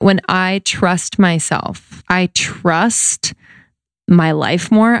when I trust myself, I trust my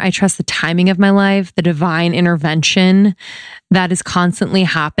life more. I trust the timing of my life, the divine intervention that is constantly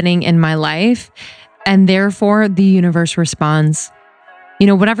happening in my life. And therefore, the universe responds. You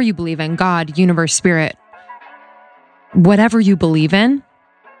know, whatever you believe in, God, universe, spirit, whatever you believe in,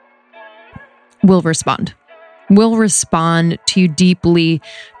 will respond. Will respond to you deeply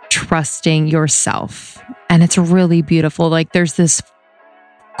trusting yourself. And it's really beautiful. Like there's this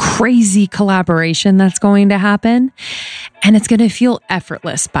crazy collaboration that's going to happen. And it's going to feel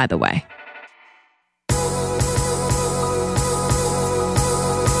effortless, by the way.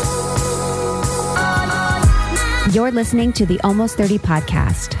 You're listening to the Almost 30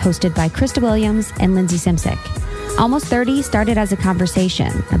 podcast, hosted by Krista Williams and Lindsay Simsick. Almost 30 started as a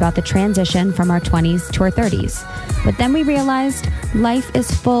conversation about the transition from our 20s to our 30s. But then we realized life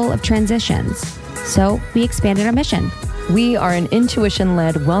is full of transitions. So we expanded our mission. We are an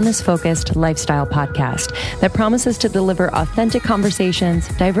intuition-led, wellness-focused lifestyle podcast that promises to deliver authentic conversations,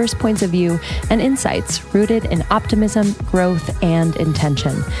 diverse points of view, and insights rooted in optimism, growth, and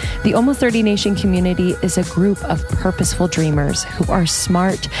intention. The Almost 30 Nation community is a group of purposeful dreamers who are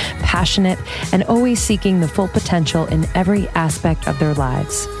smart, passionate, and always seeking the full potential in every aspect of their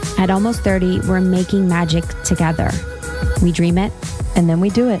lives. At Almost 30, we're making magic together. We dream it, and then we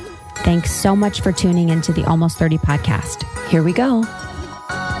do it. Thanks so much for tuning into the Almost 30 podcast. Here we go.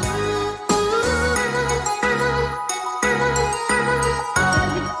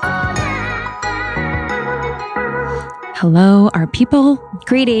 Hello, our people.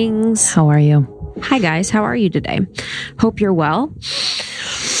 Greetings. How are you? Hi, guys. How are you today? Hope you're well.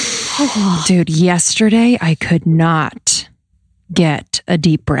 Dude, yesterday I could not get a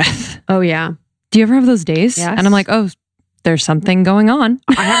deep breath. Oh, yeah. Do you ever have those days? Yes. And I'm like, oh, there's something going on.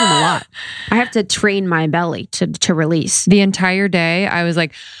 I have them a lot. I have to train my belly to release. The entire day, I was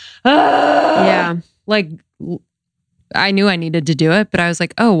like, ah! Yeah. Like, I knew I needed to do it, but I was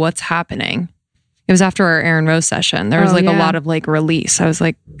like, oh, what's happening? It was after our Aaron Rose session. There was a lot of like release. I was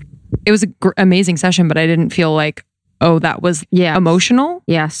like, it was an amazing session, but I didn't feel like, oh, that was emotional.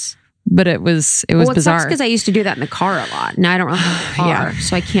 Yes. But it was bizarre. Because I used to do that in the car a lot. Now I don't really have a car,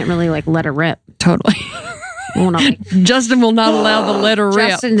 so I can't really like let it rip. Totally. Justin will not allow the let her rip.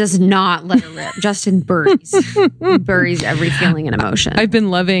 Justin does not let her rip. Justin buries. He buries every feeling and emotion. I've been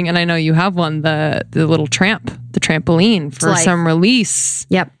loving, and I know you have one, the little the trampoline for some release.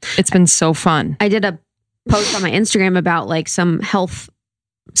 Yep. It's been so fun. I did a post on my Instagram about like some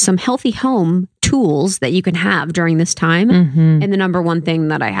healthy home tools that you can have during this time. Mm-hmm. And the number one thing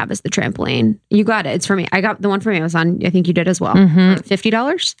that I have is the trampoline. You got it. It's for me. I got the one from Amazon. I think you did as well. Mm-hmm.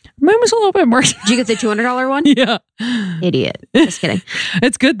 $50? Mine was a little bit more. Did you get the $200 one? Yeah. Idiot. Just kidding.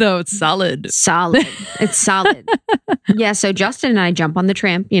 It's good though. It's solid. Solid. It's solid. Yeah. So Justin and I jump on the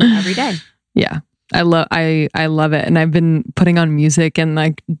tramp, every day. Yeah. I love it. And I've been putting on music and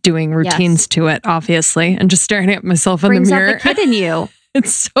like doing routines to it, obviously, and just staring at myself in the mirror. Brings out the kid in you.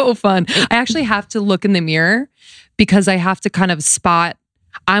 It's so fun. I actually have to look in the mirror because I have to kind of spot.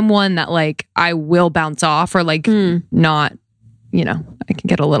 I'm one that like I will bounce off or like not, I can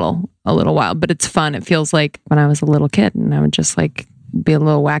get a little wild, but it's fun. It feels like when I was a little kid and I would just like be a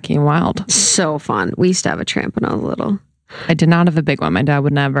little wacky and wild. So fun. We used to have a tramp when I was little. I did not have a big one. My dad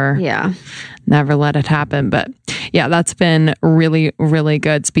would never let it happen. But yeah, that's been really, really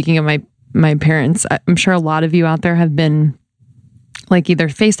good. Speaking of my parents, I'm sure a lot of you out there have been like either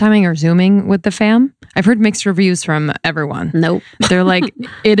FaceTiming or Zooming with the fam. I've heard mixed reviews from everyone. Nope. They're like,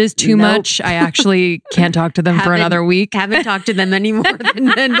 it is too much. I actually can't talk to them for another week. Haven't talked to them any more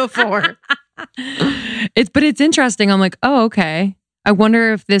than before. But it's interesting. I'm like, oh, okay. I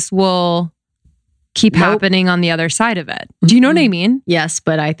wonder if this will keep happening on the other side of it. Do you know what I mean? Yes,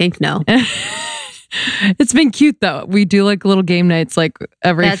 but I think no. It's been cute though. We do like little game nights like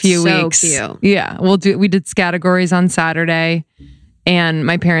every few weeks. Cute. Yeah. We did categories on Saturday. And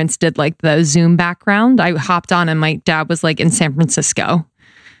my parents did like the Zoom background. I hopped on and my dad was like in San Francisco.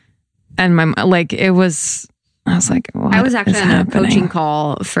 And I was like, what I was actually on a coaching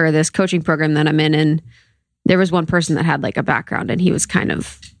call for this coaching program that I'm in. And there was one person that had like a background and he was kind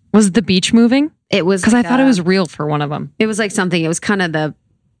of. Was the beach moving? It was. Because I thought it was real for one of them. It was like something. It was kind of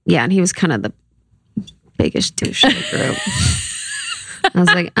and he was kind of the biggest douche in the group. I was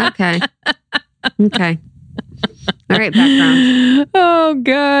like, okay. All right, background. Oh,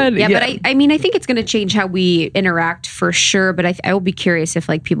 good. Yeah, but I mean, I think it's going to change how we interact for sure. But I will be curious if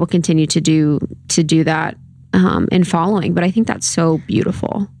like people continue to do that in following. But I think that's so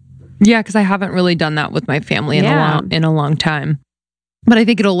beautiful. Yeah, because I haven't really done that with my family in a long time. But I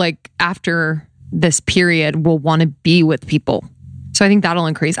think it'll like after this period, we'll want to be with people. So So I think that'll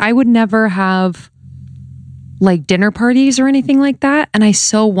increase. I would never have like dinner parties or anything like that. And I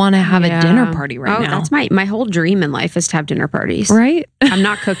so want to have a dinner party right now. That's my whole dream in life is to have dinner parties. Right? I'm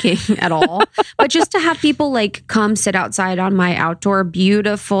not cooking at all, but just to have people like come sit outside on my outdoor,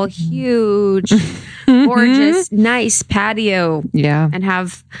 beautiful, huge, gorgeous, nice patio. Yeah. And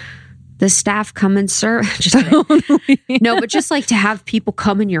have the staff come and serve. Just kidding. No, but just like to have people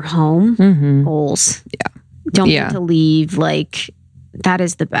come in your home. Goals. Yeah. Don't get to leave. Like, that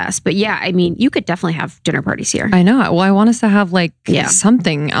is the best. But yeah, I mean, you could definitely have dinner parties here. I know. Well, I want us to have like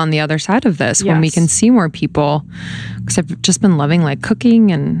something on the other side of this when we can see more people. Because I've just been loving like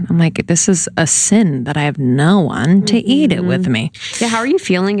cooking, and I'm like, this is a sin that I have no one to eat it with me. Yeah. How are you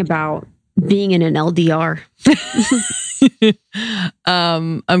feeling about being in an LDR?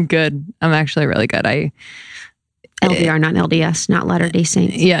 I'm good. I'm actually really good. LDR, not LDS, not Latter-day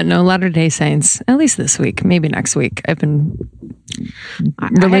Saints. Yeah, no Latter-day Saints. At least this week, maybe next week. I've been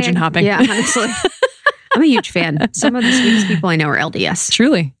religion hopping. Yeah, honestly. I'm a huge fan. Some of the sweetest people I know are LDS.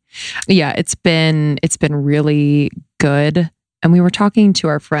 Truly. Yeah, it's been really good. And we were talking to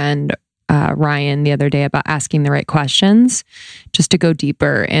our friend Ryan the other day about asking the right questions just to go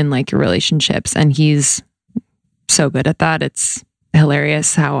deeper in like your relationships. And he's so good at that. It's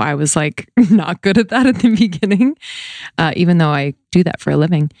hilarious how I was like not good at that at the beginning, even though I do that for a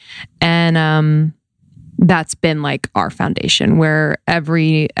living. And that's been like our foundation, where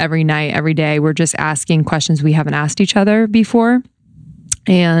every night, every day, we're just asking questions we haven't asked each other before.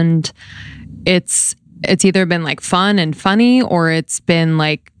 And it's either been like fun and funny, or it's been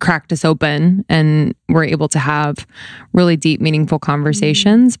like cracked us open and we're able to have really deep, meaningful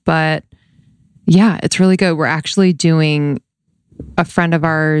conversations. But yeah, it's really good. We're actually doing, a friend of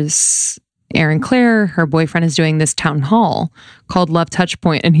ours, Erin Claire, her boyfriend is doing this town hall called Love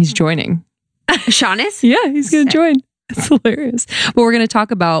Touchpoint, and he's joining. Sean is? Yeah, he's going to join. It's hilarious. But we're going to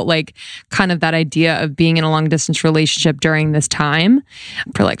talk about like kind of that idea of being in a long distance relationship during this time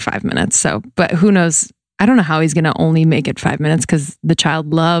for like 5 minutes. So, but who knows? I don't know how he's going to only make it 5 minutes because the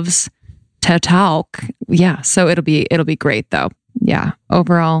child loves to talk. Yeah. So it'll be great though. Yeah.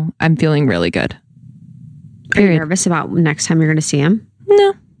 Overall, I'm feeling really good. Are you nervous about next time you're going to see him?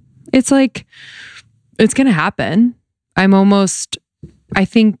 No. It's like, it's going to happen. I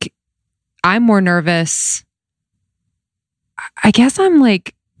think I'm more nervous. I guess I'm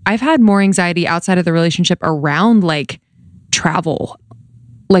like, I've had more anxiety outside of the relationship around like travel,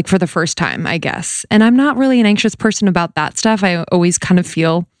 like for the first time, I guess. And I'm not really an anxious person about that stuff. I always kind of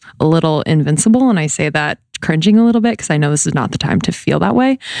feel a little invincible. And I say that cringing a little bit because I know this is not the time to feel that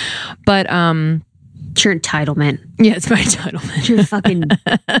way. But, it's your entitlement. Yeah, it's my entitlement. It's your fucking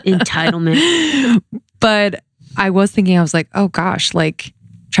entitlement. But I was thinking, I was like, oh gosh, like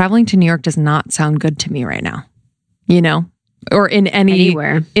traveling to New York does not sound good to me right now, you know, or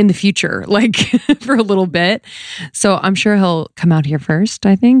anywhere in the future, like for a little bit. So I'm sure he'll come out here first,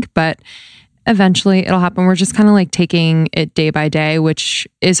 I think, but eventually it'll happen. We're just kind of like taking it day by day, which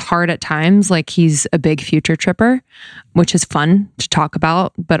is hard at times. Like he's a big future tripper, which is fun to talk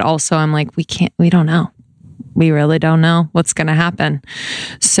about. But also I'm like, we don't know. We really don't know what's going to happen.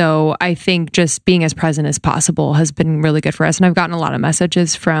 So I think just being as present as possible has been really good for us. And I've gotten a lot of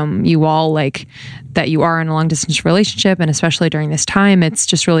messages from you all, like that you are in a long distance relationship. And especially during this time, it's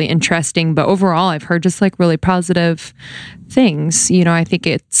just really interesting. But overall, I've heard just like really positive things. You know, I think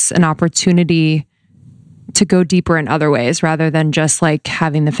it's an opportunity to go deeper in other ways rather than just like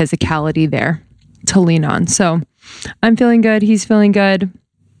having the physicality there to lean on. So I'm feeling good. He's feeling good.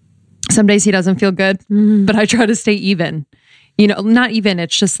 Some days he doesn't feel good, but I try to stay even. You know, not even.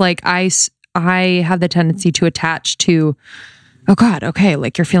 It's just like I have the tendency to attach to, oh God, okay,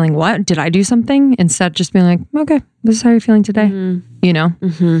 like you're feeling what? Did I do something? Instead of just being like, okay, this is how you're feeling today. You know?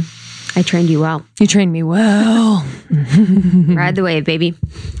 I trained you well. You trained me well. Ride the wave, baby.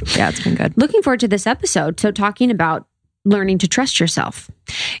 Yeah, it's been good. Looking forward to this episode. So talking about learning to trust yourself.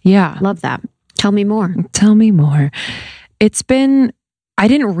 Yeah. Love that. Tell me more. Tell me more. I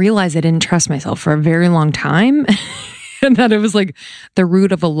didn't realize I didn't trust myself for a very long time. And that it was like the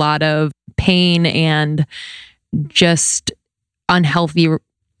root of a lot of pain and just unhealthy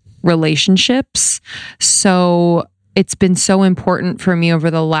relationships. So it's been so important for me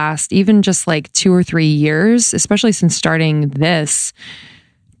over the last, even just like 2 or 3 years, especially since starting this,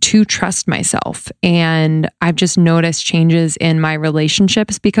 to trust myself. And I've just noticed changes in my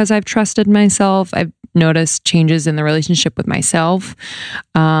relationships because I've trusted myself. I've noticed changes in the relationship with myself.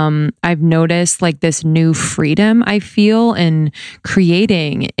 I've noticed like this new freedom I feel in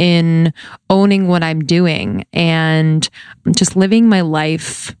creating, in owning what I'm doing, and just living my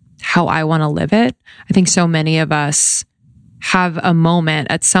life how I want to live it. I think so many of us have a moment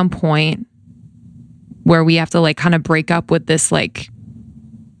at some point where we have to like kind of break up with this like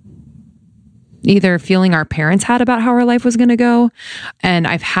either feeling our parents had about how our life was going to go. And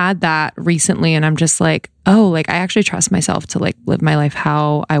I've had that recently, and I'm just like, oh, like I actually trust myself to like live my life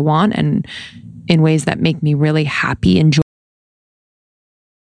how I want and in ways that make me really happy and joyful.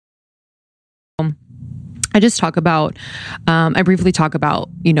 I just talk about, I briefly talk about,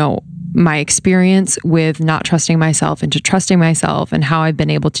 you know, my experience with not trusting myself into trusting myself and how I've been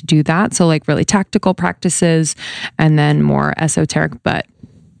able to do that. So like really tactical practices and then more esoteric, but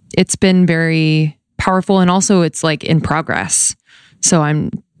it's been very powerful. And also it's like in progress. So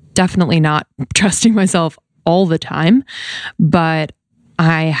I'm definitely not trusting myself all the time, but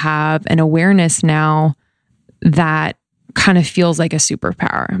I have an awareness now that kind of feels like a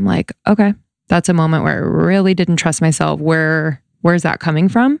superpower. I'm like, okay, that's a moment where I really didn't trust myself. Where's that coming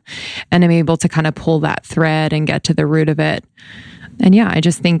from? And I'm able to kind of pull that thread and get to the root of it. And yeah, I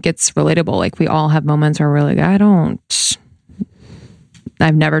just think it's relatable. Like we all have moments where we're like,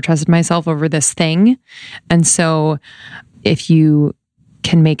 I've never trusted myself over this thing. And so if you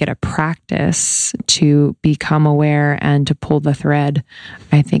can make it a practice to become aware and to pull the thread,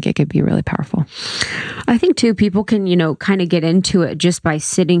 I think it could be really powerful. I think too, people can, you know, kind of get into it just by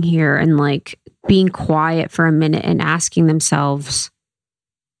sitting here and like being quiet for a minute and asking themselves,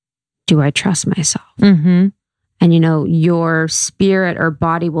 do I trust myself? Mm-hmm. And, you know, your spirit or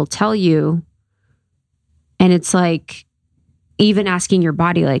body will tell you. And it's like, even asking your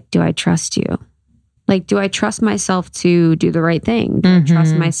body, like, do I trust you? Like, do I trust myself to do the right thing? Do I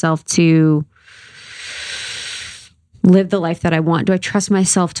trust myself to live the life that I want? Do I trust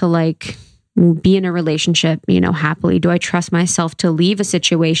myself to like be in a relationship, you know, happily? Do I trust myself to leave a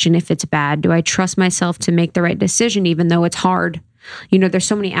situation if it's bad? Do I trust myself to make the right decision, even though it's hard? You know, there's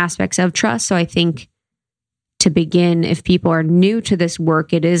so many aspects of trust. So I think to begin, if people are new to this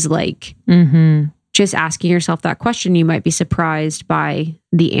work, it is like just asking yourself that question. You might be surprised by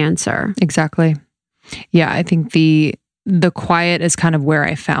the answer. Exactly. Yeah, I think the quiet is kind of where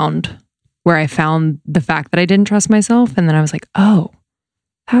I found the fact that I didn't trust myself. And then I was like, oh,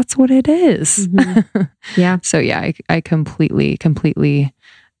 that's what it is. Yeah. So yeah, I completely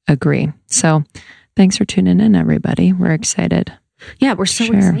agree. So thanks for tuning in, everybody. We're excited. Yeah, we're so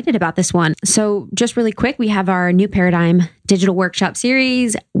excited about this one. So just really quick, we have our New Paradigm digital workshop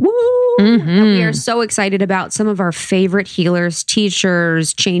series. Woo! That we are so excited about. Some of our favorite healers,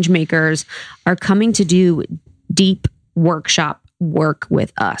 teachers, change makers are coming to do deep workshop work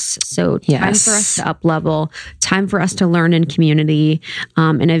with us. So time for us to up level, time for us to learn in community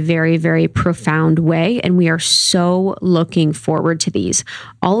in a very, very profound way. And we are so looking forward to these.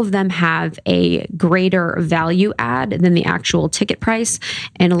 All of them have a greater value add than the actual ticket price.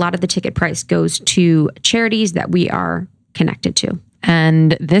 And a lot of the ticket price goes to charities that we are connected to.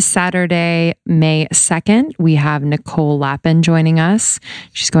 And this Saturday, May 2nd, we have Nicole Lappin joining us.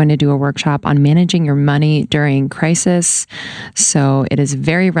 She's going to do a workshop on managing your money during crisis. So it is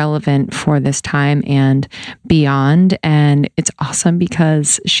very relevant for this time and beyond. And it's awesome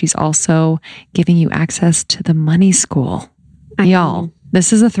because she's also giving you access to the money school. Y'all,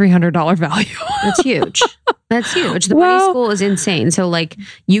 this is a $300 value. That's huge. That's huge. The money school is insane. So like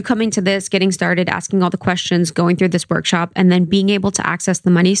you coming to this, getting started, asking all the questions, going through this workshop, and then being able to access the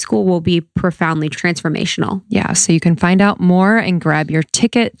money school will be profoundly transformational. Yeah. So you can find out more and grab your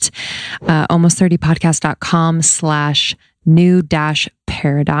ticket,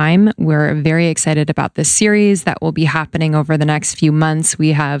 almost30podcast.com/new-paradigm. We're very excited about this series that will be happening over the next few months.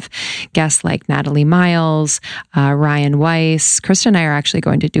 We have guests like Natalie Miles, Ryan Weiss. Krista and I are actually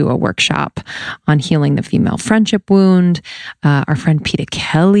going to do a workshop on healing the female friendship wound. Our friend Peta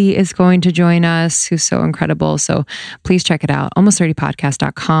Kelly is going to join us, who's so incredible. So please check it out.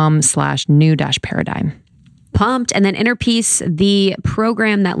 almost30podcast.com/new-paradigm. Pumped. And then Inner Peace, the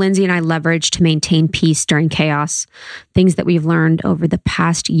program that Lindsay and I leverage to maintain peace during chaos. Things that we've learned over the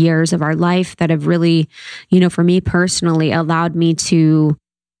past years of our life that have really, you know, for me personally, allowed me to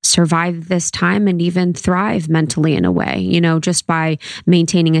survive this time and even thrive mentally in a way, you know, just by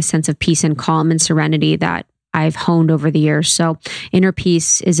maintaining a sense of peace and calm and serenity that I've honed over the years. So Inner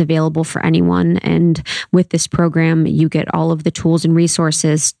Peace is available for anyone. And with this program, you get all of the tools and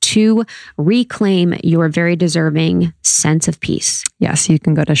resources to reclaim your very deserving sense of peace. Yes, you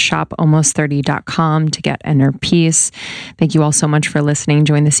can go to shopalmost30.com to get Inner Peace. Thank you all so much for listening.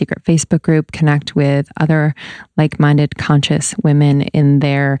 Join the secret Facebook group, connect with other like-minded, conscious women in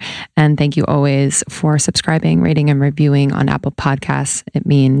there. And thank you always for subscribing, rating, and reviewing on Apple Podcasts. It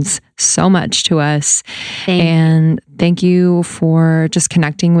means so much to us. And thank you for just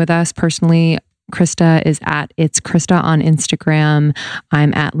connecting with us personally Krista is at It's Krista on Instagram.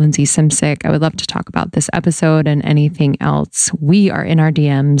 I'm at Lindsay Simsick. I would love to talk about this episode and anything else. We are in our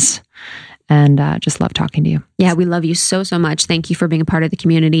DMs and just love talking to you. Yeah, we love you so, so much. Thank you for being a part of the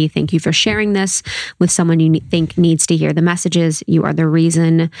community. Thank you for sharing this with someone you think needs to hear the messages. You are the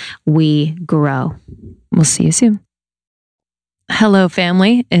reason we grow. We'll see you soon. Hello,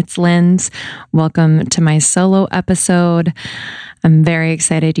 family. It's Linz. Welcome to my solo episode. I'm very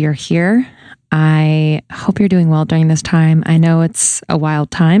excited you're here. I hope you're doing well during this time. I know it's a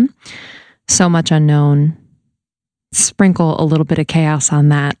wild time. So much unknown. Sprinkle a little bit of chaos on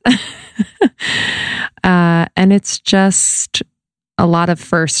that. And it's just a lot of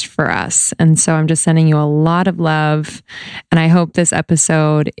firsts for us. And so I'm just sending you a lot of love. And I hope this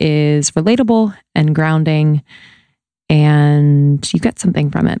episode is relatable and grounding and you get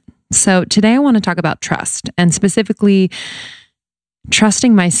something from it. So today I want to talk about trust, and specifically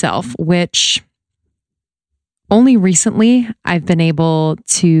trusting myself, which only recently I've been able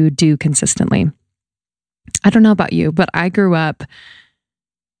to do consistently. I don't know about you, but I grew up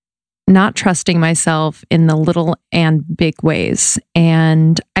not trusting myself in the little and big ways.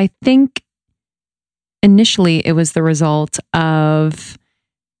 And I think initially it was the result of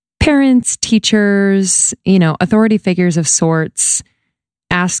parents, teachers, authority figures of sorts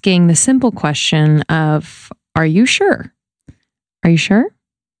asking the simple question of, are you sure? Are you sure?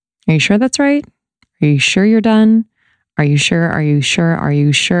 Are you sure that's right? Are you sure you're done? Are you sure? Are you sure? Are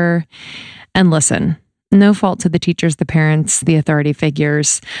you sure? And listen, no fault to the teachers, the parents, the authority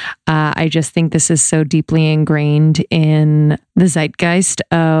figures. I just think this is so deeply ingrained in the zeitgeist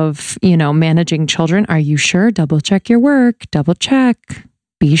of, managing children. Are you sure? Double check your work. Double check.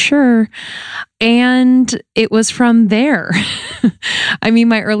 Be sure. And it was from there. I mean,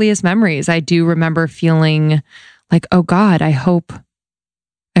 my earliest memories, I do remember feeling like, oh God, I hope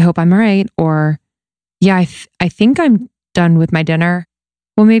I'm right. Or yeah, I think I'm done with my dinner.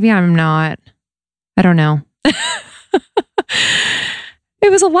 Well, maybe I'm not. I don't know.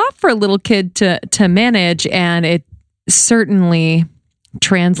 It was a lot for a little kid to manage, and it certainly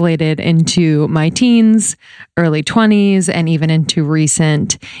translated into my teens, early 20s, and even into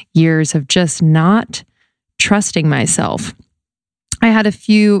recent years of just not trusting myself. I had a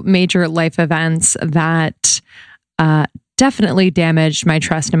few major life events that definitely damaged my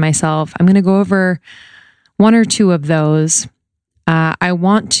trust in myself. I'm going to go over one or two of those. I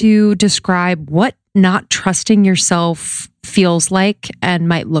want to describe what not trusting yourself feels like and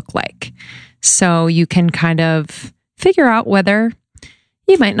might look like, so you can kind of figure out whether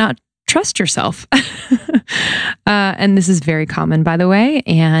you might not trust yourself. And this is very common, by the way.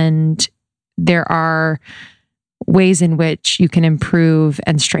 And there are ways in which you can improve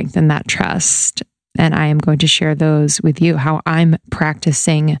and strengthen that trust. And I am going to share those with you, how I'm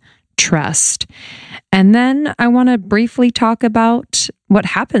practicing trust. And then I want to briefly talk about what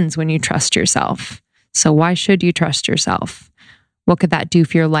happens when you trust yourself. So why should you trust yourself? What could that do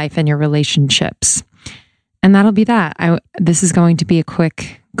for your life and your relationships? And that'll be that. This is going to be a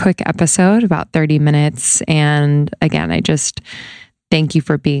quick episode, about 30 minutes. And again, I just thank you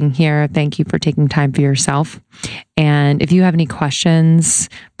for being here. Thank you for taking time for yourself. And if you have any questions,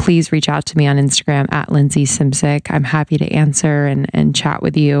 please reach out to me on Instagram at Lindsay Simsick. I'm happy to answer and chat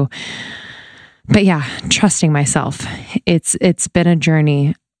with you. But yeah, trusting myself. It's been a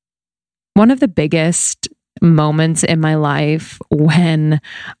journey. One of the biggest moments in my life when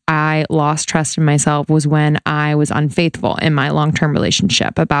I lost trust in myself was when I was unfaithful in my long-term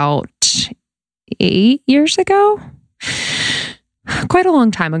relationship about 8 years ago. Quite a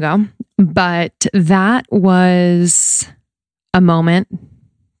long time ago. But that was a moment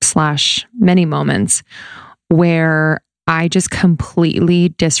 / many moments where I just completely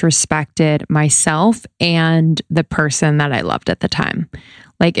disrespected myself and the person that I loved at the time.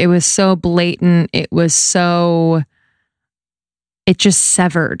 Like, it was so blatant. It just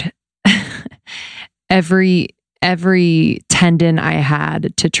severed every tendon I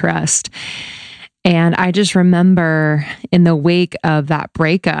had to trust. And I just remember in the wake of that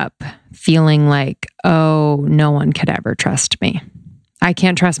breakup feeling like, oh, no one could ever trust me. I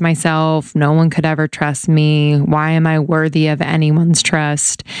can't trust myself. No one could ever trust me. Why am I worthy of anyone's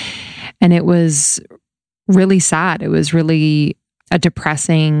trust? And it was really sad. It was really a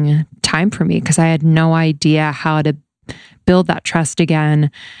depressing time for me because I had no idea how to build that trust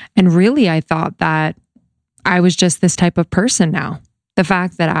again. And really, I thought that I was just this type of person now. The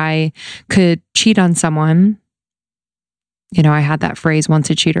fact that I could cheat on someone, I had that phrase, once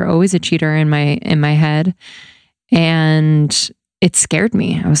a cheater, always a cheater in my head. And it scared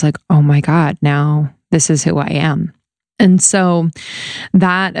me. I was like, oh my God, now this is who I am. And so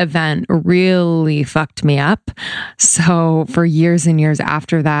that event really fucked me up. So for years and years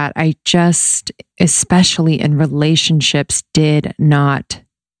after that, I just, especially in relationships, did not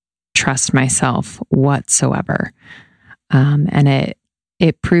trust myself whatsoever. And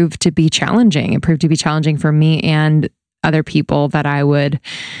it proved to be challenging. It proved to be challenging for me and other people that I would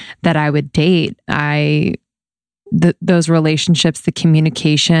date. Those relationships, the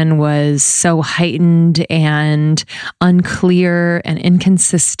communication was so heightened and unclear and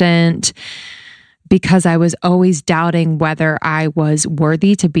inconsistent because I was always doubting whether I was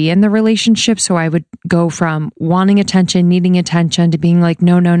worthy to be in the relationship. So I would go from wanting attention, needing attention, to being like,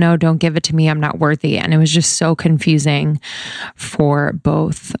 no, don't give it to me. I'm not worthy. And it was just so confusing for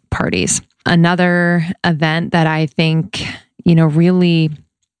both parties. Another event that I think, really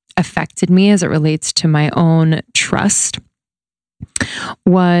affected me as it relates to my own trust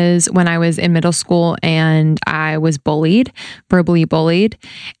was when I was in middle school and I was verbally bullied.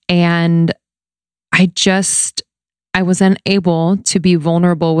 And I wasn't able to be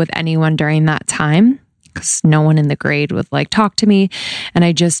vulnerable with anyone during that time because no one in the grade would talk to me. And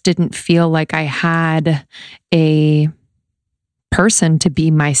I just didn't feel like I had a person to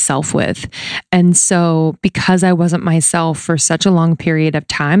be myself with. And so because I wasn't myself for such a long period of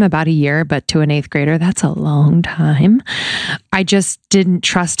time, about a year, but to an 8th grader, that's a long time. I just didn't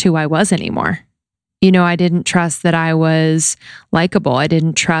trust who I was anymore. I didn't trust that I was likable. I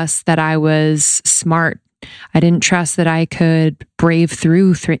didn't trust that I was smart. I didn't trust that I could brave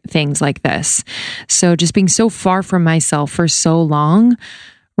through things like this. So just being so far from myself for so long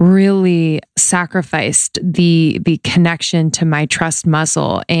really sacrificed the connection to my trust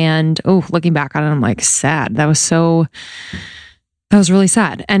muscle. And looking back on it, I'm sad. That was really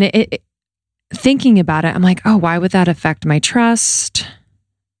sad. And thinking about it, I'm why would that affect my trust?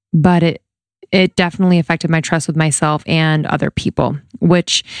 But it definitely affected my trust with myself and other people,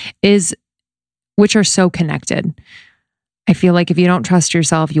 which are so connected. I feel like if you don't trust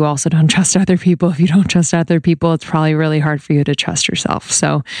yourself, you also don't trust other people. If you don't trust other people, it's probably really hard for you to trust yourself.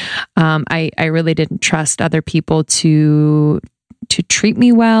 So I really didn't trust other people to treat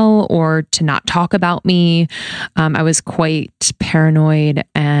me well or to not talk about me. I was quite paranoid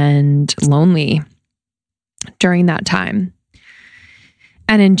and lonely during that time.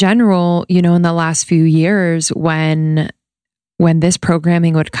 And in general, in the last few years, when this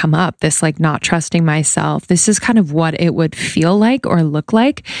programming would come up, this not trusting myself, this is kind of what it would feel like or look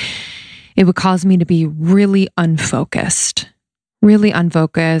like. It would cause me to be really unfocused,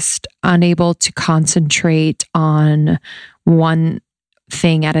 unable to concentrate on one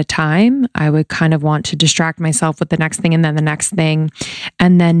thing at a time. I would kind of want to distract myself with the next thing and then the next thing,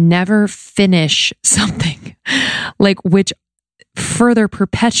 and then never finish something, which further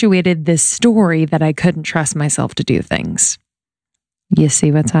perpetuated this story that I couldn't trust myself to do things. You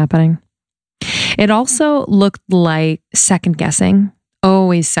see what's happening? It also looked like second guessing,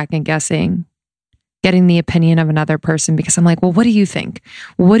 always second guessing, getting the opinion of another person because I'm well, what do you think?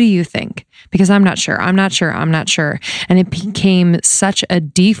 What do you think? Because I'm not sure. And it became such a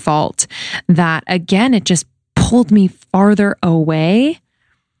default that, again, it just pulled me farther away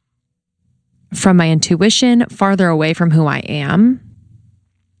from my intuition, farther away from who I am.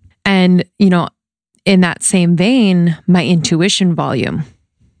 And, in that same vein, my intuition volume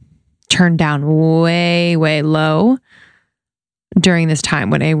turned down way, way low during this time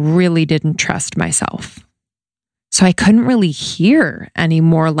when I really didn't trust myself. So I couldn't really hear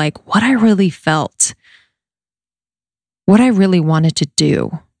anymore what I really felt, what I really wanted to do.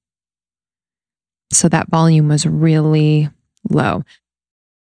 So that volume was really low.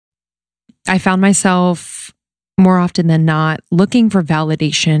 I found myself more often than not looking for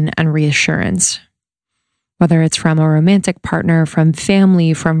validation and reassurance, whether it's from a romantic partner, from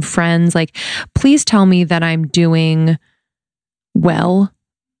family, from friends. Please tell me that I'm doing well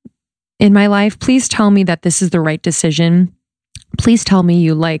in my life. Please tell me that this is the right decision. Please tell me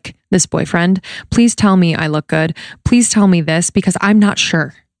you like this boyfriend. Please tell me I look good. Please tell me this, because I'm not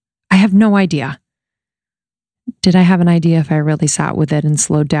sure. I have no idea. Did I have an idea if I really sat with it and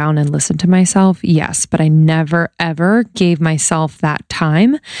slowed down and listened to myself? Yes, but I never, ever gave myself that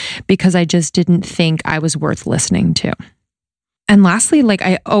time because I just didn't think I was worth listening to. And lastly,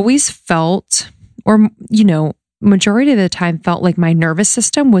 I always felt, or, majority of the time felt like my nervous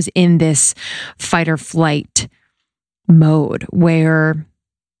system was in this fight or flight mode where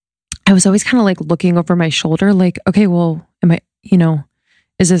I was always kind of looking over my shoulder, okay, well, am I,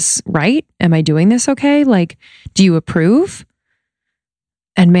 is this right? Am I doing this okay? Do you approve?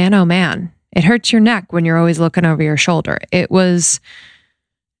 And man, oh man, it hurts your neck when you're always looking over your shoulder. It was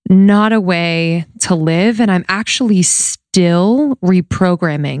not a way to live. And I'm actually still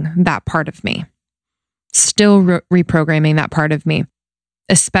reprogramming that part of me. Reprogramming that part of me,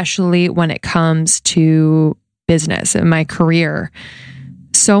 especially when it comes to business and my career.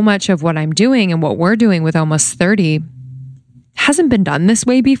 So much of what I'm doing and what we're doing with Almost 30 hasn't been done this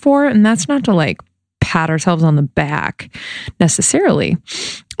way before. And that's not to like pat ourselves on the back necessarily,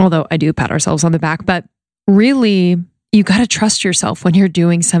 although I do pat ourselves on the back, but really you got to trust yourself when you're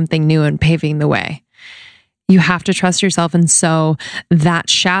doing something new and paving the way. You have to trust yourself. And so that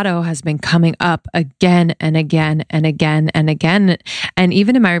shadow has been coming up again and again and again and again. And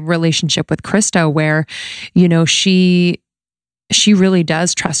even in my relationship with Krista, where, you know, she really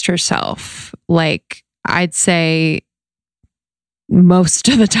does trust herself. Like I'd say most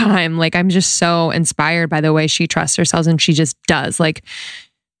of the time, like I'm just so inspired by the way she trusts herself, and she just does. Like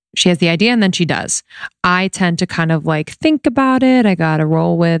she has the idea and then she does. I tend to kind of like think about it. I got to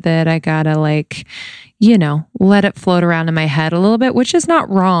roll with it. I got to like, you know, let it float around in my head a little bit, which is not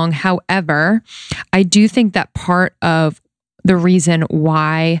wrong. However, I do think that part of the reason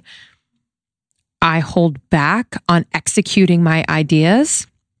why I hold back on executing my ideas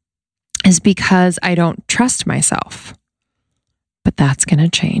is because I don't trust myself. But that's going to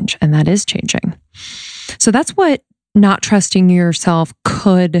change, and that is changing. So that's what not trusting yourself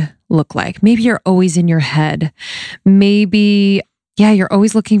could look like. Maybe you're always in your head. Maybe, you're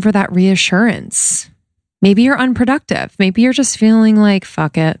always looking for that reassurance. Maybe you're unproductive. Maybe you're just feeling like,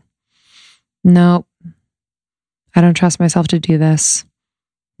 fuck it. Nope. I don't trust myself to do this.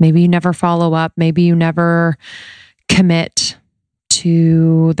 Maybe you never follow up. Maybe you never commit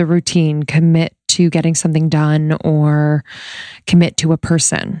to the routine, commit to getting something done, or commit to a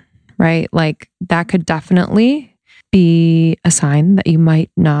person, right? Like that could definitely be a sign that you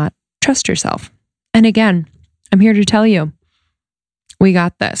might not trust yourself. And again, I'm here to tell you, we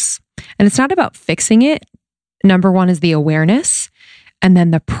got this. And it's not about fixing it. Number one is the awareness, and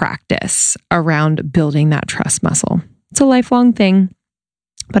then the practice around building that trust muscle. It's a lifelong thing,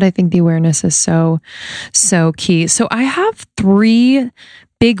 but I think the awareness is so key. So I have 3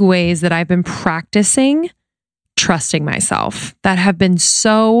 big ways that I've been practicing trusting myself that have been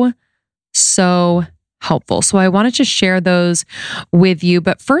so helpful. So I wanted to share those with you.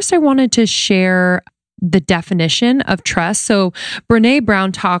 But first, I wanted to share the definition of trust. So Brené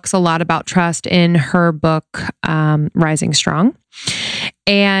Brown talks a lot about trust in her book, Rising Strong.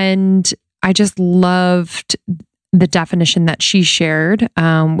 And I just loved the definition that she shared,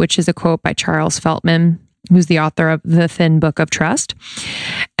 which is a quote by Charles Feltman, who's the author of The Thin Book of Trust.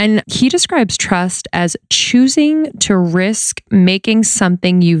 And he describes trust as choosing to risk making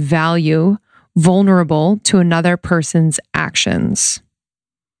something you value vulnerable to another person's actions.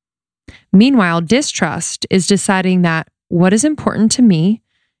 Meanwhile, distrust is deciding that what is important to me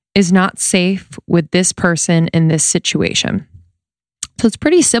is not safe with this person in this situation. So it's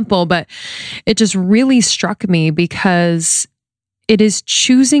pretty simple, but it just really struck me because it is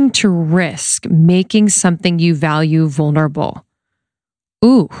choosing to risk making something you value vulnerable.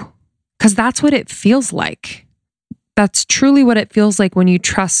 Ooh, because that's what it feels like. That's truly what it feels like when you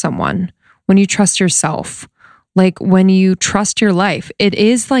trust someone, when you trust yourself, like when you trust your life. It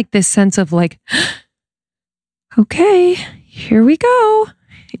is like this sense of like, okay, here we go.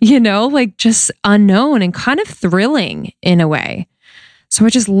 You know, like just unknown and kind of thrilling in a way. So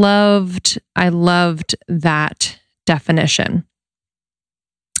I loved that definition.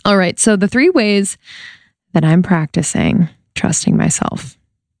 All right. So the 3 ways that I'm practicing trusting myself.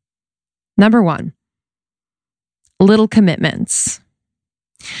 Number 1, little commitments.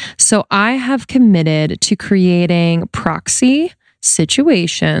 So I have committed to creating proxy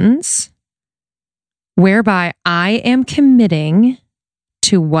situations whereby I am committing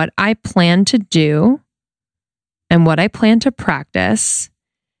to what I plan to do and what I plan to practice.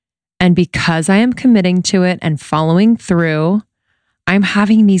 And because I am committing to it and following through, I'm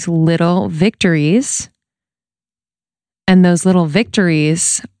having these little victories. And those little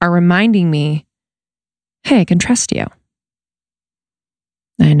victories are reminding me, hey, I can trust you.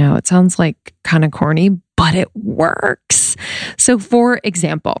 I know it sounds like kind of corny, but it works. So for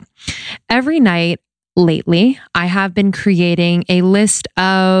example, every night lately, I have been creating a list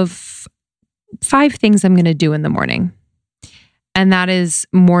of 5 things I'm going to do in the morning. And that is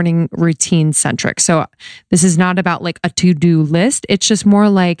morning routine centric. So this is not about like a to-do list. It's just more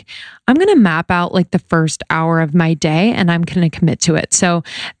like I'm going to map out like the first hour of my day and I'm going to commit to it. So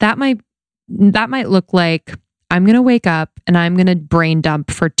that might look like I'm going to wake up and I'm going to brain dump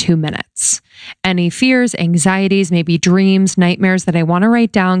for 2 minutes. Any fears, anxieties, maybe dreams, nightmares that I want to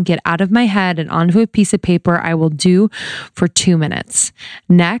write down, get out of my head and onto a piece of paper, I will do for 2 minutes.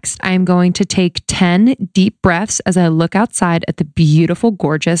 Next, I'm going to take 10 deep breaths as I look outside at the beautiful,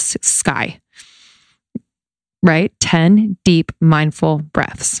 gorgeous sky. Right? 10 deep, mindful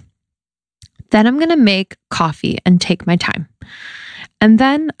breaths. Then I'm going to make coffee and take my time. And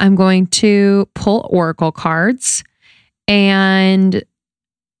then I'm going to pull oracle cards and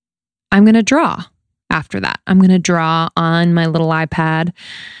I'm going to draw after that. I'm going to draw on my little iPad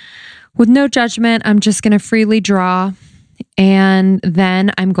with no judgment. I'm just going to freely draw. And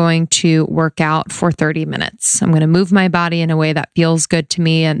then I'm going to work out for 30 minutes. I'm going to move my body in a way that feels good to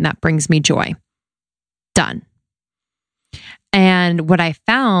me and that brings me joy. Done. And what I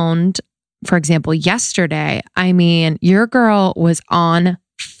found, for example, yesterday, your girl was on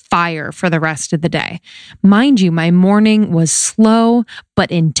fire for the rest of the day. Mind you, my morning was slow but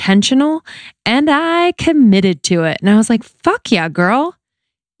intentional, and I committed to it. And I was like, fuck yeah, girl,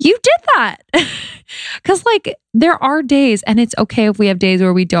 you did that. Because there are days, and it's okay if we have days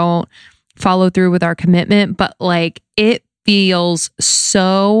where we don't follow through with our commitment, but it feels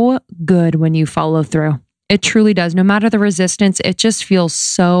so good when you follow through. It truly does. No matter the resistance, it just feels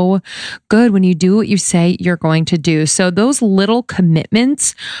so good when you do what you say you're going to do. So those little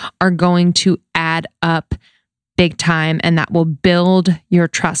commitments are going to add up big time, and that will build your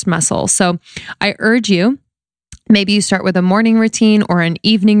trust muscle. So I urge you, maybe you start with a morning routine or an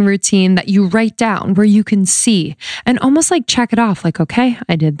evening routine that you write down where you can see and almost check it off. Okay,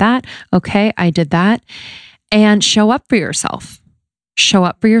 I did that. Okay, I did that. And show up for yourself. Show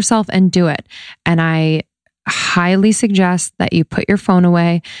up for yourself and do it. And I highly suggest that you put your phone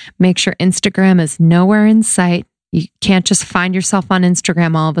away. Make sure Instagram is nowhere in sight. You can't just find yourself on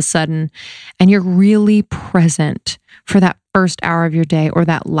Instagram all of a sudden. And you're really present for that first hour of your day or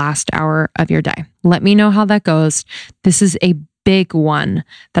that last hour of your day. Let me know how that goes. This is a big one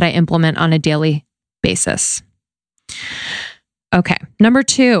that I implement on a daily basis. Okay, number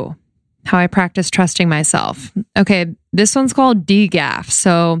 2, how I practice trusting myself. Okay, this one's called DGAF.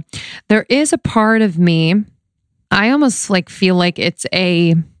 So there is a part of me, I almost feel like it's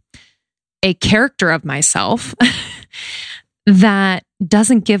a character of myself that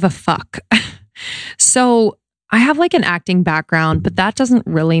doesn't give a fuck. So I have an acting background, but that doesn't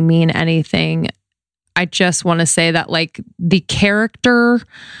really mean anything. I just want to say that the character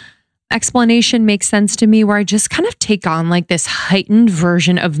explanation makes sense to me, where I just kind of take on this heightened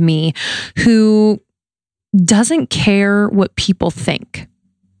version of me who doesn't care what people think.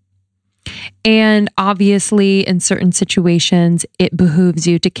 And obviously, in certain situations, it behooves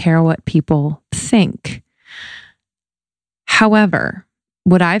you to care what people think. However,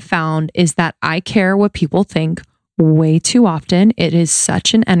 what I've found is that I care what people think way too often. It is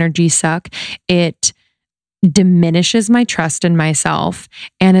such an energy suck. It diminishes my trust in myself,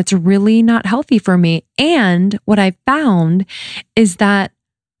 and it's really not healthy for me. And what I found is that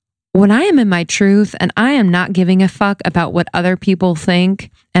when I am in my truth and I am not giving a fuck about what other people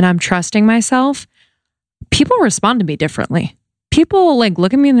think and I'm trusting myself, people respond to me differently. People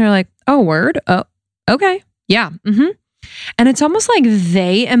look at me and they're like, oh, word? Oh, okay. Yeah. Mm-hmm. And it's almost like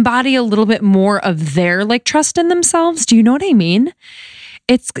they embody a little bit more of their trust in themselves. Do you know what I mean?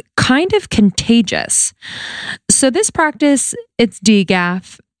 It's kind of contagious. So this practice, it's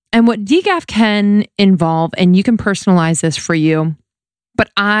DGAF. And what DGAF can involve, and you can personalize this for you, but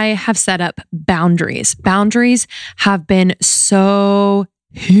I have set up boundaries. Boundaries have been so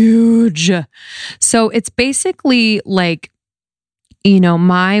huge. So it's basically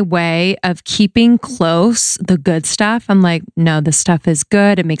my way of keeping close the good stuff. I'm no, this stuff is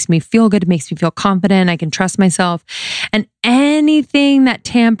good. It makes me feel good. It makes me feel confident. I can trust myself. And anything that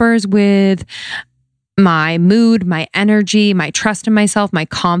tampers with my mood, my energy, my trust in myself, my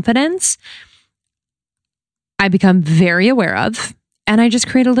confidence, I become very aware of. And I just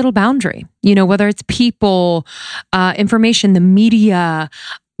create a little boundary, whether it's people, information, the media,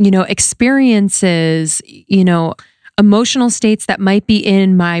 experiences, emotional states that might be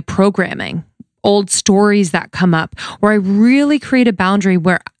in my programming, old stories that come up, where I really create a boundary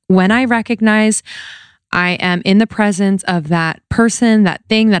where when I recognize I am in the presence of that person, that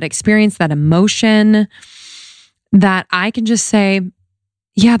thing, that experience, that emotion, that I can just say,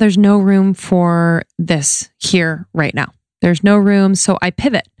 yeah, there's no room for this here right now. There's no room. So I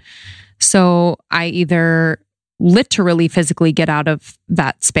pivot. So I either literally physically get out of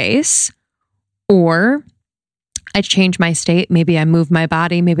that space, or I change my state. Maybe I move my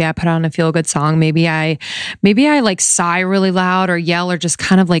body. Maybe I put on a feel good song. Maybe I like sigh really loud or yell or just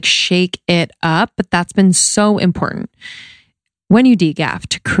kind of like shake it up. But that's been so important when you degaff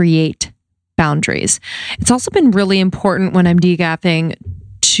to create boundaries. It's also been really important when I'm degaffing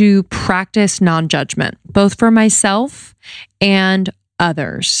to practice non-judgment, both for myself and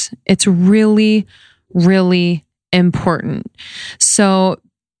others. It's really, really important. So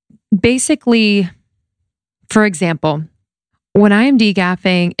basically, for example, when I am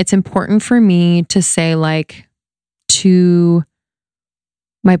degaffing, it's important for me to say like to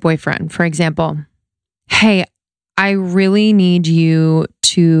my boyfriend, for example, hey, I really need you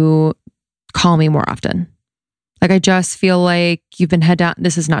to call me more often. Like, I just feel like you've been head down.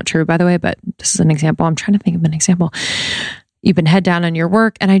 This is not true, by the way, but this is an example. I'm trying to think of an example. You've been head down on your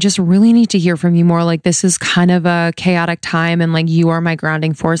work and I just really need to hear from you more. Like, this is kind of a chaotic time and like you are my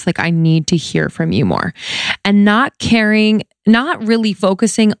grounding force. Like, I need to hear from you more. And not really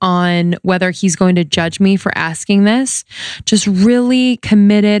focusing on whether he's going to judge me for asking this, just really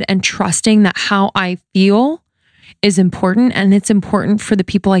committed and trusting that how I feel is important and it's important for the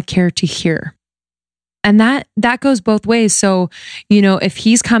people I care to hear. And that goes both ways. So, if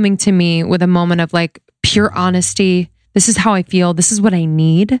he's coming to me with a moment of like pure honesty, this is how I feel, this is what I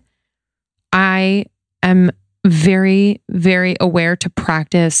need, I am very, very aware to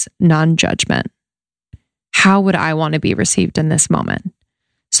practice non-judgment. How would I want to be received in this moment?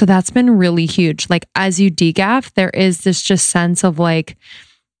 So that's been really huge. Like, as you degaff, there is this just sense of like,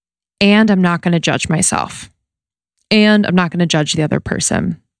 and I'm not going to judge myself. And I'm not going to judge the other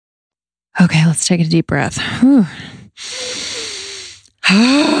person. Okay, let's take a deep breath. That's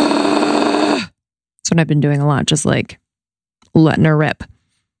what I've been doing a lot, just like letting her rip.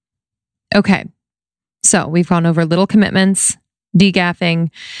 Okay, so we've gone over little commitments, degaffing,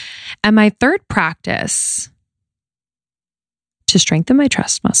 and my third practice to strengthen my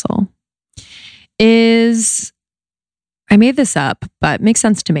trust muscle is, I made this up, but it makes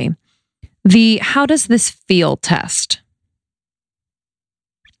sense to me. The how does this feel test.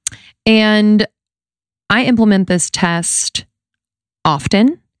 And I implement this test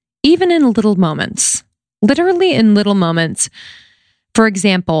often, even in little moments, literally in little moments. For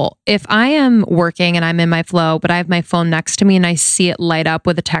example, if I am working and I'm in my flow, but I have my phone next to me and I see it light up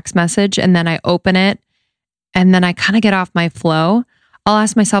with a text message and then I open it and then I kind of get off my flow, I'll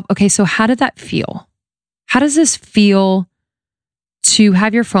ask myself, okay, so how did that feel? How does this feel to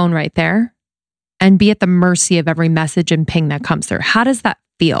have your phone right there and be at the mercy of every message and ping that comes through? How does that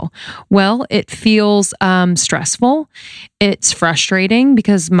feel? Well, it feels stressful. It's frustrating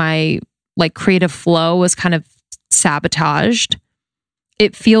because my like creative flow was kind of sabotaged.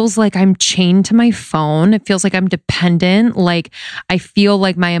 It feels like I'm chained to my phone. It feels like I'm dependent. Like, I feel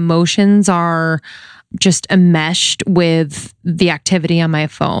like my emotions are just enmeshed with the activity on my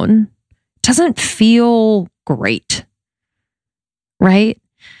phone. It doesn't feel great, right?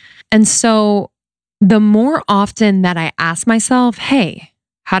 And so the more often that I ask myself, hey,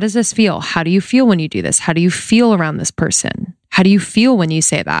 how does this feel? How do you feel when you do this? How do you feel around this person? How do you feel when you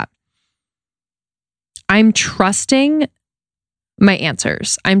say that? I'm trusting my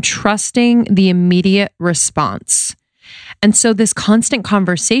answers. I'm trusting the immediate response. And so this constant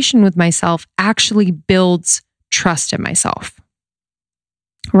conversation with myself actually builds trust in myself,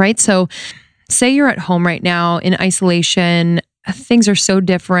 right? So say you're at home right now in isolation, things are so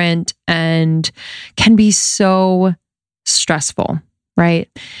different and can be so stressful, right?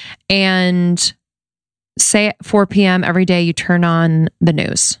 And say at 4 p.m. every day you turn on the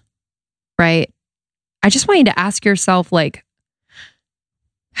news, right? I just want you to ask yourself, like,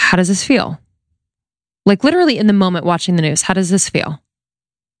 how does this feel? Like, literally in the moment watching the news, how does this feel?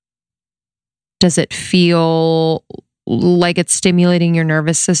 Does it feel like it's stimulating your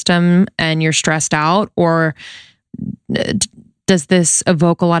nervous system and you're stressed out? Or does this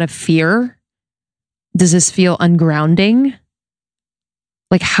evoke a lot of fear? Does this feel ungrounding?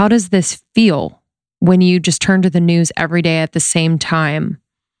 Like, how does this feel when you just turn to the news every day at the same time?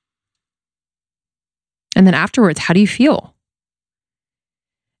 And then afterwards, how do you feel?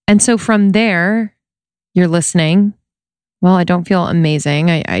 And so from there, you're listening. Well, I don't feel amazing.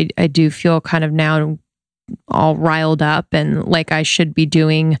 I do feel kind of now all riled up and like I should be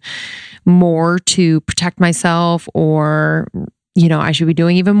doing more to protect myself, or, I should be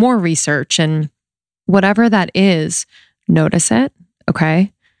doing even more research. And whatever that is, notice it.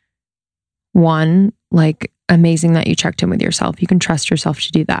 Okay. One, like, amazing that you checked in with yourself. You can trust yourself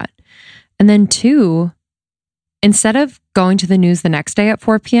to do that. And then two, instead of going to the news the next day at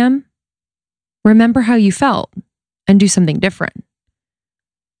 4 p.m., remember how you felt and do something different.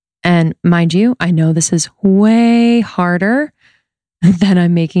 And mind you, I know this is way harder than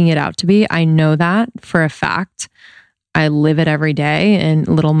I'm making it out to be. I know that for a fact. I live it every day in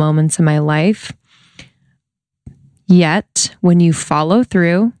little moments in my life. Yet, when you follow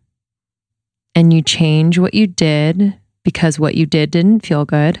through and you change what you did because what you did didn't feel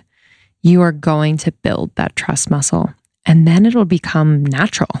good, you are going to build that trust muscle. And then it'll become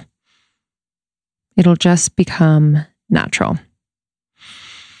natural. It'll just become natural.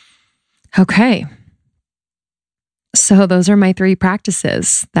 Okay. So those are my 3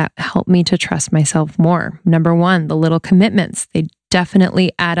 practices that help me to trust myself more. Number 1, the little commitments. They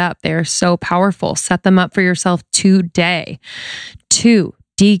definitely add up. They're so powerful. Set them up for yourself today. 2,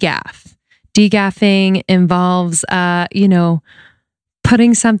 degaff. Degaffing involves,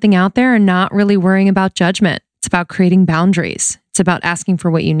 putting something out there and not really worrying about judgment. It's about creating boundaries. It's about asking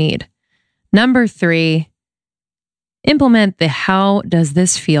for what you need. Number 3, implement the how does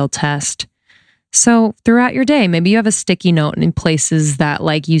this feel test. So throughout your day, maybe you have a sticky note in places that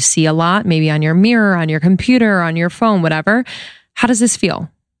like you see a lot, maybe on your mirror, on your computer, on your phone, whatever. How does this feel?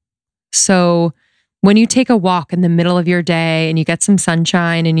 So when you take a walk in the middle of your day and you get some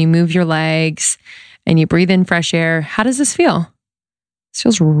sunshine and you move your legs and you breathe in fresh air, how does this feel? This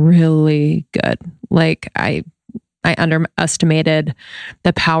feels really good. Like I underestimated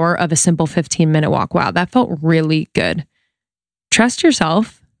the power of a simple 15-minute walk. Wow, that felt really good. Trust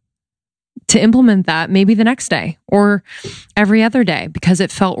yourself to implement that maybe the next day or every other day because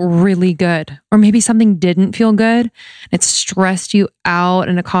it felt really good. Or maybe something didn't feel good. It stressed you out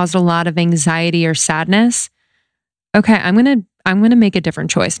and it caused a lot of anxiety or sadness. Okay, I'm going to make a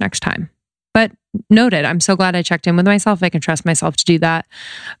different choice next time. But noted, I'm so glad I checked in with myself. I can trust myself to do that.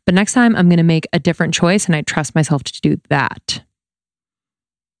 But next time I'm going to make a different choice and I trust myself to do that.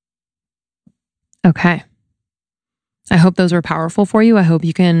 Okay. I hope those were powerful for you. I hope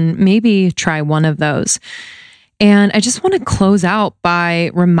you can maybe try one of those. And I just want to close out by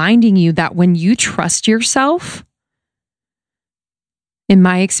reminding you that when you trust yourself, in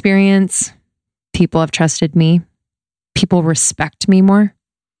my experience, people have trusted me. People respect me more.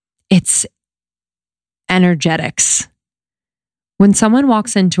 It's energetics. When someone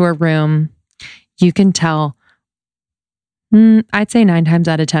walks into a room, you can tell, I'd say 9 times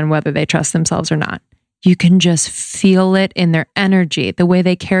out of 10, whether they trust themselves or not. You can just feel it in their energy, the way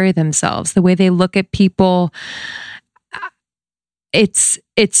they carry themselves, the way they look at people. It's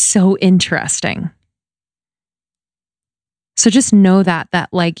so interesting. So just know that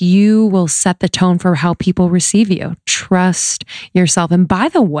like you will set the tone for how people receive you. Trust yourself. And by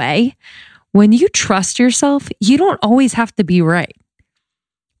the way, when you trust yourself, you don't always have to be right.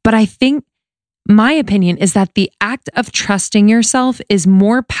 But I think my opinion is that the act of trusting yourself is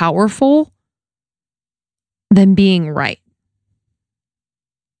more powerful than being right.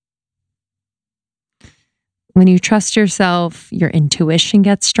 When you trust yourself, your intuition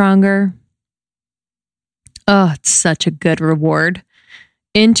gets stronger. Oh, it's such a good reward.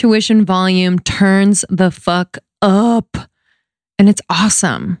 Intuition volume turns the fuck up. And it's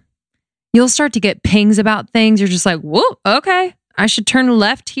awesome. You'll start to get pings about things. You're just like, whoa, okay, I should turn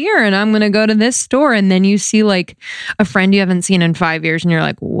left here and I'm going to go to this store. And then you see like a friend you haven't seen in 5 years and you're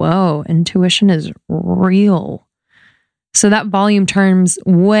like, whoa, intuition is real. So that volume turns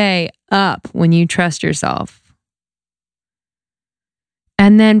way up when you trust yourself.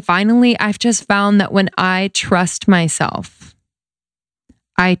 And then finally, I've just found that when I trust myself,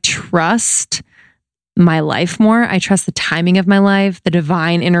 I trust my life more. I trust the timing of my life, the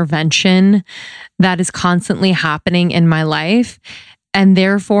divine intervention that is constantly happening in my life. And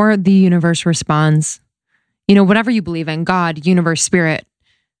therefore, the universe responds. You know, whatever you believe in, God, universe, spirit,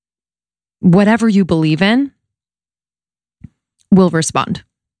 whatever you believe in, will respond.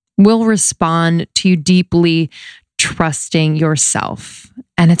 Will respond to you deeply trusting yourself.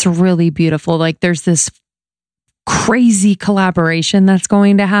 And it's really beautiful. Like there's this crazy collaboration that's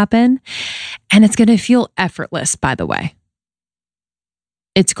going to happen. And it's going to feel effortless, by the way.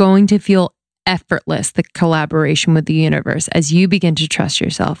 It's going to feel effortless, the collaboration with the universe. As you begin to trust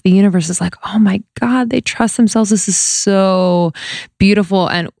yourself, the universe is like, oh my God, they trust themselves. This is so beautiful.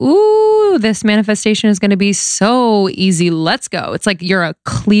 And ooh, this manifestation is going to be so easy. Let's go. It's like you're a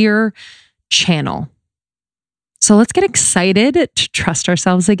clear channel. So let's get excited to trust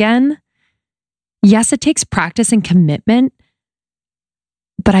ourselves again. Yes, it takes practice and commitment,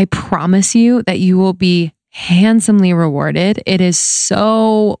 but I promise you that you will be handsomely rewarded. It is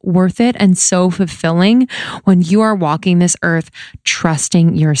so worth it and so fulfilling when you are walking this earth,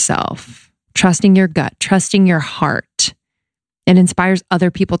 trusting yourself, trusting your gut, trusting your heart. It inspires other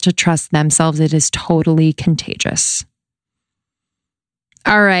people to trust themselves. It is totally contagious.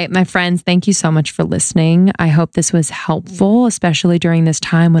 All right, my friends, thank you so much for listening. I hope this was helpful, especially during this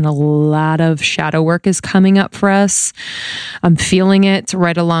time when a lot of shadow work is coming up for us. I'm feeling it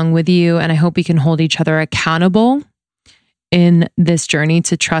right along with you, and I hope we can hold each other accountable in this journey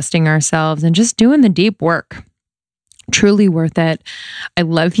to trusting ourselves and just doing the deep work. Truly worth it. I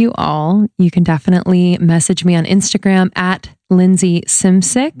love you all. You can definitely message me on Instagram at Lindsay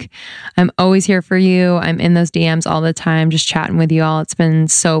Simcik. I'm always here for you. I'm in those DMs all the time, just chatting with you all. It's been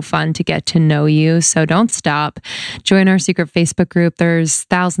so fun to get to know you. So don't stop. Join our secret Facebook group. There's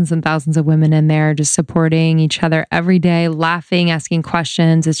thousands and thousands of women in there just supporting each other every day, laughing, asking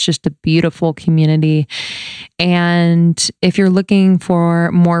questions. It's just a beautiful community. And if you're looking for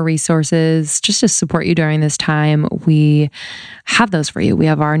more resources just to support you during this time, we have those for you. We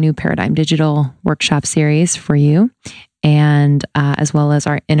have our new Paradigm Digital Workshop series for you. And as well as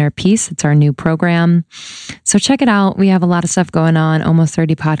our Inner Peace. It's our new program. So check it out. We have a lot of stuff going on,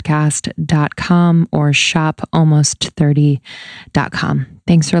 almost30podcast.com or shopalmost30.com.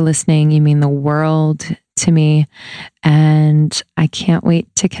 Thanks for listening. You mean the world to me. And I can't wait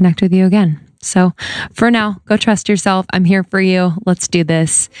to connect with you again. So for now, go trust yourself. I'm here for you. Let's do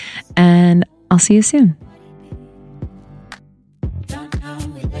this. And I'll see you soon.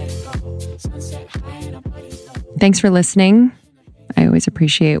 Thanks for listening. I always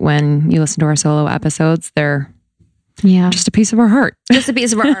appreciate when you listen to our solo episodes. They're just a piece of our heart. Just a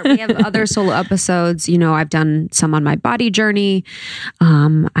piece of our heart. We have other solo episodes. You know, I've done some on my body journey.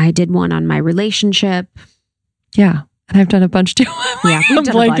 I did one on my relationship. Yeah. And I've done a bunch too. Yeah, we've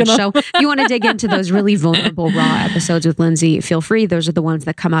done a bunch. So if you want to dig into those really vulnerable, raw episodes with Lindsay, feel free. Those are the ones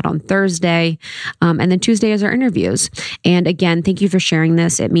that come out on Thursday. And then Tuesday is our interviews. And again, thank you for sharing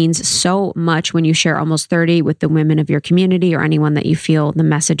this. It means so much when you share Almost 30 with the women of your community or anyone that you feel the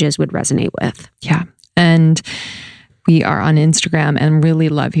messages would resonate with. Yeah. And we are on Instagram and really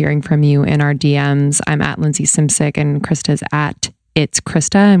love hearing from you in our DMs. I'm at Lindsay Simcik and Krista's at It's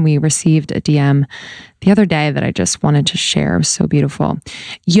Krista, and we received a DM the other day that I just wanted to share. It was so beautiful.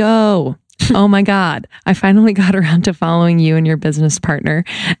 Yo, oh my God. I finally got around to following you and your business partner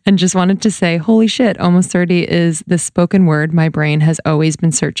and just wanted to say, holy shit, Almost 30 is the spoken word my brain has always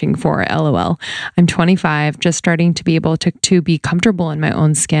been searching for. LOL. I'm 25, just starting to be able to be comfortable in my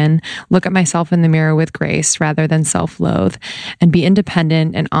own skin, look at myself in the mirror with grace rather than self-loathe, and be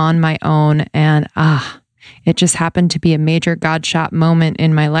independent and on my own. And it just happened to be a major God shot moment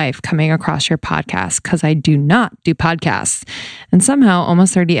in my life coming across your podcast because I do not do podcasts. And somehow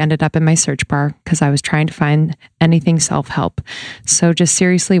Almost 30 ended up in my search bar because I was trying to find anything self-help. So just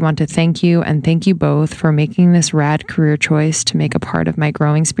seriously want to thank you and thank you both for making this rad career choice to make a part of my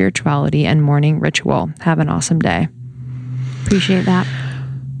growing spirituality and morning ritual. Have an awesome day. Appreciate that.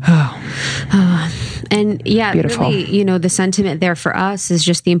 And yeah, beautiful. Really, you know, the sentiment there for us is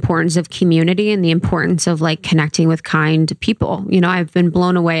just the importance of community and the importance of like connecting with kind people. You know, I've been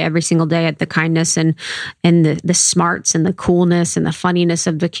blown away every single day at the kindness and the smarts and the coolness and the funniness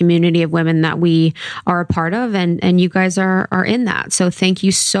of the community of women that we are a part of. And you guys are in that. So thank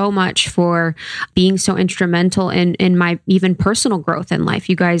you so much for being so instrumental in my even personal growth in life.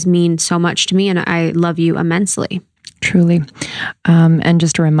 You guys mean so much to me and I love you immensely. Truly. And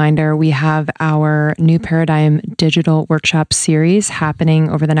just a reminder, we have our new Paradigm Digital Workshop series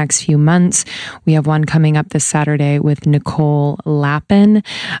happening over the next few months. We have one coming up this Saturday with Nicole Lappin,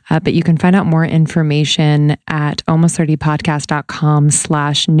 but you can find out more information at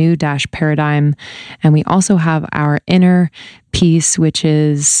almost30podcast.com/new-paradigm. And we also have our Inner Peace, which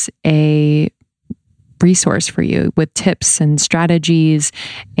is a resource for you with tips and strategies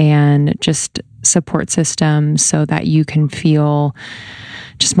and just support system so that you can feel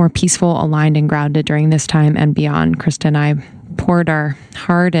just more peaceful, aligned, and grounded during this time and beyond. Krista and I poured our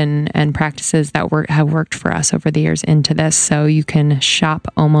heart and practices that have worked for us over the years into this. So you can shop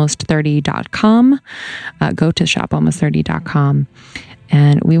almost30.com. Go to shopalmost30.com.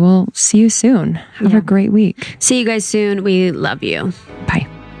 And we will see you soon. Have a great week. See you guys soon. We love you. Bye.